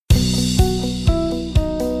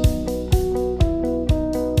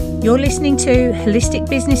You're listening to Holistic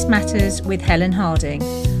Business Matters with Helen Harding,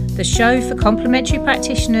 the show for complementary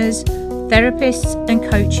practitioners, therapists and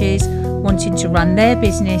coaches wanting to run their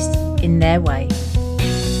business in their way.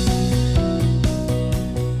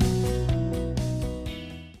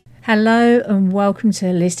 Hello and welcome to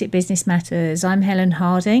Holistic Business Matters. I'm Helen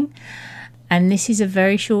Harding, and this is a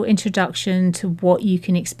very short introduction to what you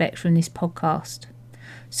can expect from this podcast.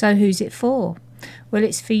 So who's it for? Well,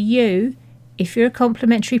 it's for you if you're a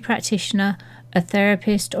complementary practitioner, a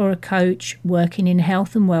therapist or a coach working in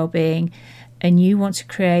health and well-being, and you want to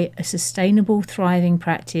create a sustainable, thriving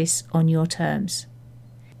practice on your terms.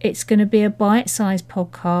 It's going to be a bite-sized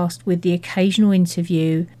podcast with the occasional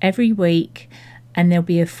interview every week, and there'll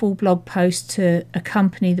be a full blog post to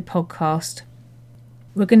accompany the podcast.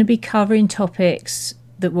 We're going to be covering topics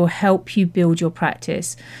that will help you build your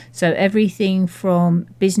practice. So everything from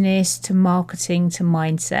business to marketing to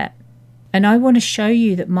mindset. And I want to show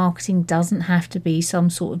you that marketing doesn't have to be some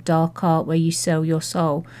sort of dark art where you sell your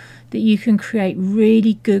soul, that you can create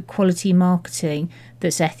really good quality marketing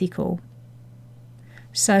that's ethical.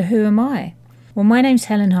 So who am I? Well, my name's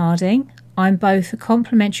Helen Harding. I'm both a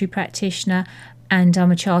complementary practitioner and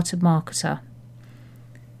I'm a chartered marketer.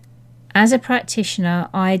 As a practitioner,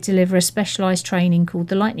 I deliver a specialised training called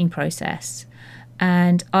the Lightning Process,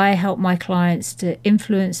 and I help my clients to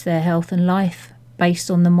influence their health and life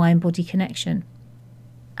based on the mind-body connection.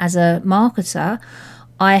 As a marketer,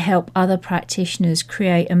 I help other practitioners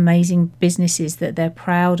create amazing businesses that they're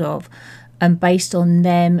proud of and based on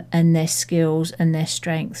them and their skills and their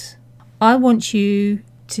strengths. I want you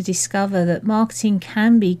to discover that marketing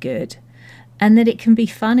can be good and that it can be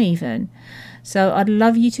fun even. So I'd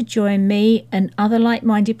love you to join me and other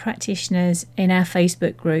like-minded practitioners in our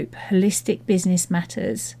Facebook group, Holistic Business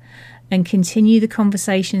Matters, and continue the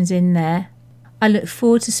conversations in there. I look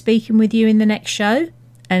forward to speaking with you in the next show,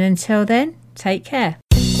 and until then, take care.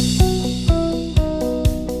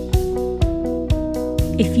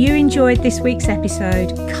 If you enjoyed this week's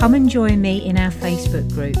episode, come and join me in our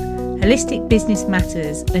Facebook group, Holistic Business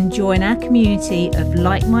Matters, and join our community of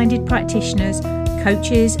like-minded practitioners,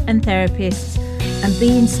 coaches and therapists, and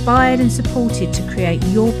be inspired and supported to create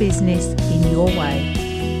your business in your way.